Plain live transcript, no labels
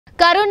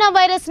Corona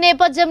virus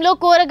నేపథ్యంలో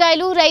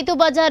కూరగాయలు రైతు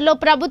బజార్లో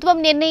ప్రభుత్వం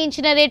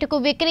నిర్ణయించిన రేటుకు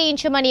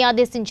విక్రయించమని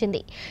ఆదేశించింది.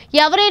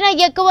 ఎవరైనా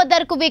ఎక్కువ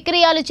ధరకు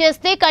విక్రయాలు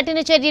చేస్తే కఠిన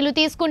చర్యలు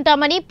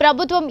తీసుకుంటామని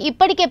ప్రభుత్వం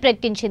ఇప్పటికే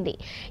ప్రకటించింది.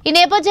 ఈ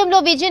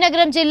నేపథ్యంలో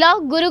విజయనగరం జిల్లా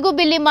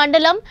గురుగుబిల్లి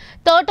మండలం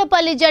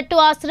తోటపల్లి జట్టు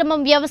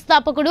ఆశ్రమం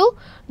వ్యవస్థాపకుడు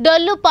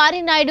డొల్లు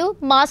పారినాయుడు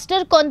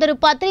మాస్టర్ కొందరు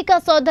పత్రికా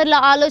సోదరుల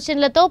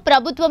ఆలోచనలతో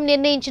ప్రభుత్వం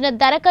నిర్ణయించిన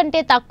ధర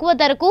కంటే తక్కువ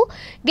ధరకు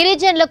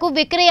గిరిజనులకు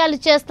విక్రయాలు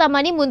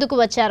చేస్తామని ముందుకు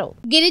వచ్చారు.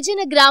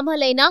 గిరిజన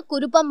గ్రామాలైన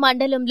కురుపం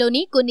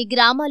మండలంలోని కొన్ని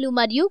గ్రామాలు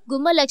మరియు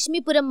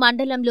గుమ్మలక్ష్మీపురం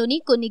మండలంలోని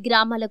కొన్ని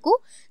గ్రామాలకు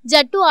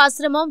జట్టు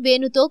ఆశ్రమం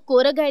వేణుతో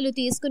కూరగాయలు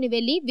తీసుకుని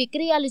వెళ్లి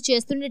విక్రయాలు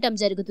చేస్తుండటం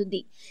జరుగుతుంది.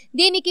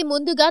 దీనికి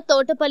ముందుగా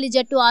తోటపల్లి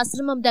జట్టు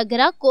ఆశ్రమం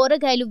దగ్గర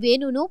కూరగాయలు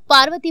వేణును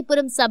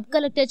పార్వతీపురం సబ్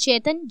కలెక్టర్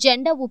చేతన్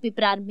జెండా ఊపి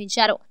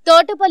ప్రారంభించారు.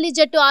 తోటపల్లి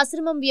జట్టు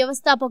ఆశ్రమం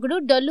వ్యవస్థాపకుడు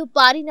డొల్లు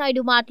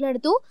పారినాయుడు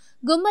మాట్లాడుతూ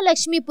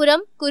గుమ్మలక్ష్మీపురం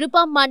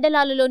కురుపాం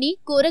మండలాలలోని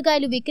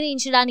కూరగాయలు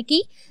విక్రయించడానికి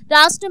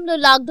రాష్ట్రంలో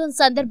లాక్డౌన్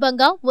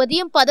సందర్భంగా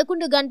ఉదయం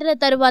 11 గంటల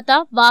తరువాత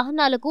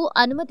వాహనాలకు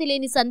అనుమతి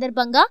లేని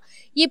సందర్భంగా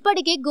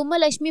ఇప్పటికే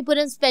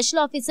గుమ్మలక్ష్మీపురం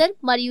స్పెషల్ ఆఫీసర్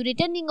మరియు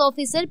రిటర్నింగ్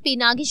ఆఫీసర్ పి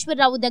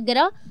నాగేశ్వరరావు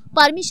దగ్గర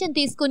పర్మిషన్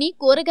తీసుకుని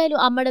కూరగాయలు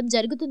అమ్మడం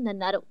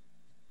జరుగుతుందన్నారు.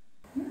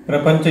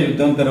 ప్రపంచ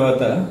యుద్ధం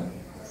తర్వాత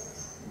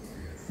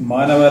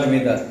మానవాళి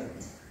మీద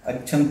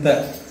అత్యంత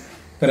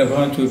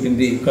ప్రభావం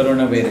చూపింది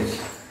కరోనా వైరస్.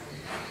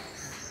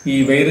 ఈ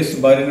వైరస్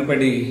బారిన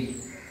పడి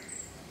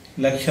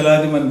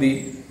లక్షలాది మంది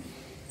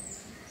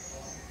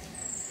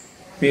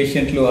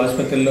పేషెంట్లు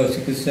ఆసుపత్రుల్లో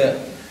చికిత్స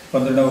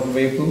పొందడం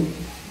ఒకవైపు,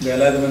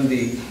 వేలాది మంది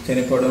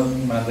చనిపోవడం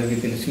మనందరికీ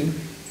తెలుసు.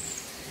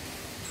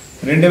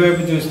 రెండో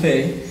వైపు చూస్తే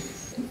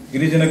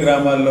గిరిజన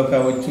గ్రామాల్లో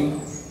కావచ్చు,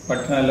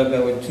 పట్టణాల్లో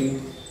కావచ్చు,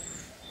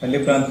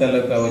 పల్లె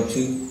ప్రాంతాల్లో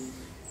కావచ్చు,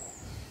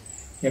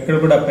 ఎక్కడ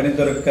కూడా పని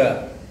దొరక్క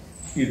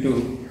ఇటు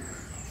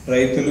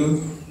రైతులు,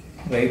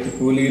 రైతు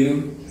కూలీలు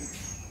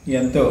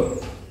ఎంతో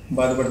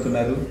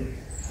బాధపడుతున్నారు.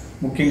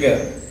 ముఖ్యంగా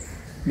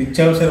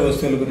నిత్యావసర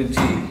వస్తువుల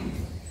గురించి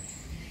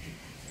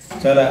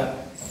చాలా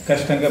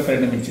కష్టంగా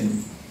పరిణమించింది.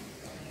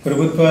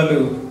 ప్రభుత్వాలు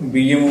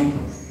బియ్యము,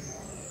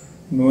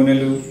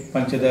 నూనెలు,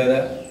 పంచదార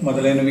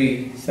మొదలైనవి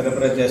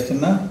సరఫరా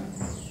చేస్తున్నా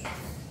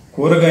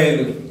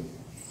కూరగాయలు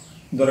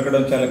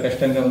దొరకడం చాలా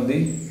కష్టంగా ఉంది.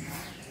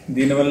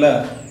 దీనివల్ల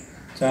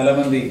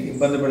చాలామంది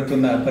ఇబ్బంది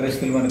పడుతున్న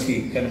పరిస్థితులు మనకి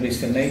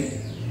కనిపిస్తున్నాయి.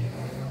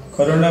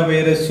 కరోనా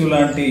వైరస్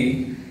లాంటి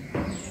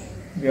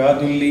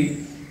వ్యాధుల్ని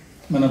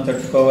మనం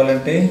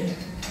తట్టుకోవాలంటే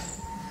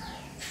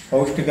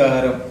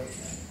పౌష్టికాహారం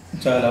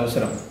చాలా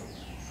అవసరం.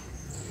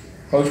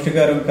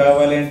 పౌష్టికాహారం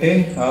కావాలి అంటే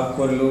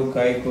ఆకుకూరలు,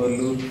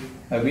 కాయకూరలు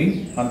అవి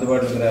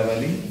అందుబాటులోకి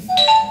రావాలి.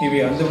 ఇవి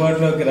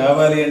అందుబాటులోకి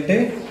రావాలి అంటే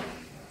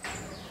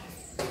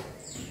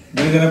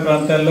గిరిజన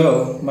ప్రాంతాల్లో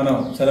మనం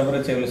సరఫరా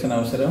చేయవలసిన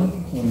అవసరం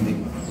ఉంది.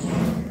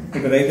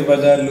 ఇక రైతు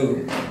బజార్లు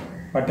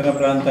పట్టణ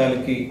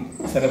ప్రాంతాలకి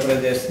సరఫరా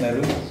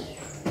చేస్తున్నారు.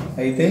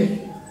 అయితే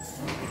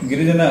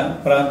గిరిజన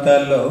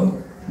ప్రాంతాల్లో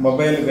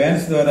మొబైల్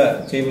వ్యాన్స్ ద్వారా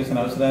చేయవలసిన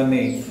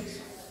అవసరాన్ని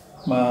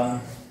మా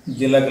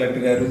జిల్లా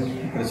కలెక్టర్ గారు,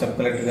 ఇక్కడ సబ్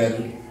కలెక్టర్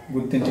గారు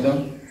గుర్తించడం,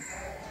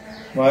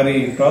 వారి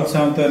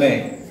ప్రోత్సాహంతోనే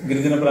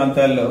గిరిజన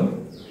ప్రాంతాల్లో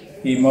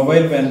ఈ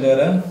మొబైల్ వ్యాన్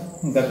ద్వారా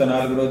గత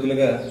 4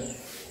 రోజులుగా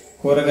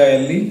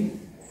కూరగాయల్ని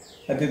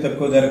అతి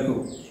తక్కువ ధరకు,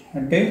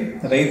 అంటే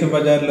రైతు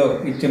బజార్లో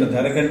ఇచ్చిన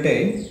ధర కంటే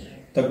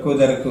తక్కువ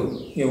ధరకు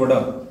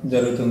ఇవ్వడం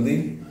జరుగుతుంది.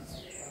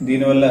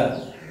 దీనివల్ల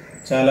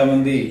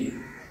చాలామంది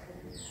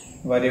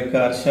వారి యొక్క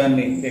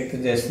హర్షాన్ని వ్యక్తం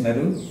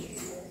చేస్తున్నారు.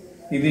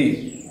 ఇది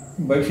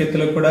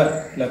భవిష్యత్తులో కూడా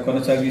ఇలా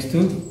కొనసాగిస్తూ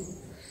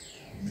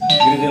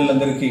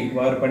గిరిజనులందరికీ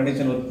వారు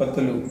పండించిన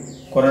ఉత్పత్తులు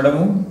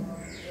కొనడము,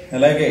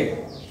 అలాగే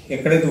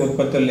ఎక్కడైతే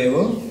ఉత్పత్తులు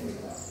లేవో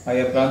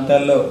ఆయా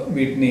ప్రాంతాల్లో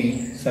వీటిని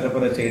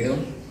సరఫరా చేయడం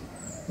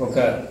ఒక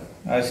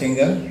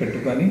ఆశయంగా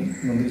పెట్టుకొని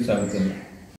ముందుకు సాగుతుంది.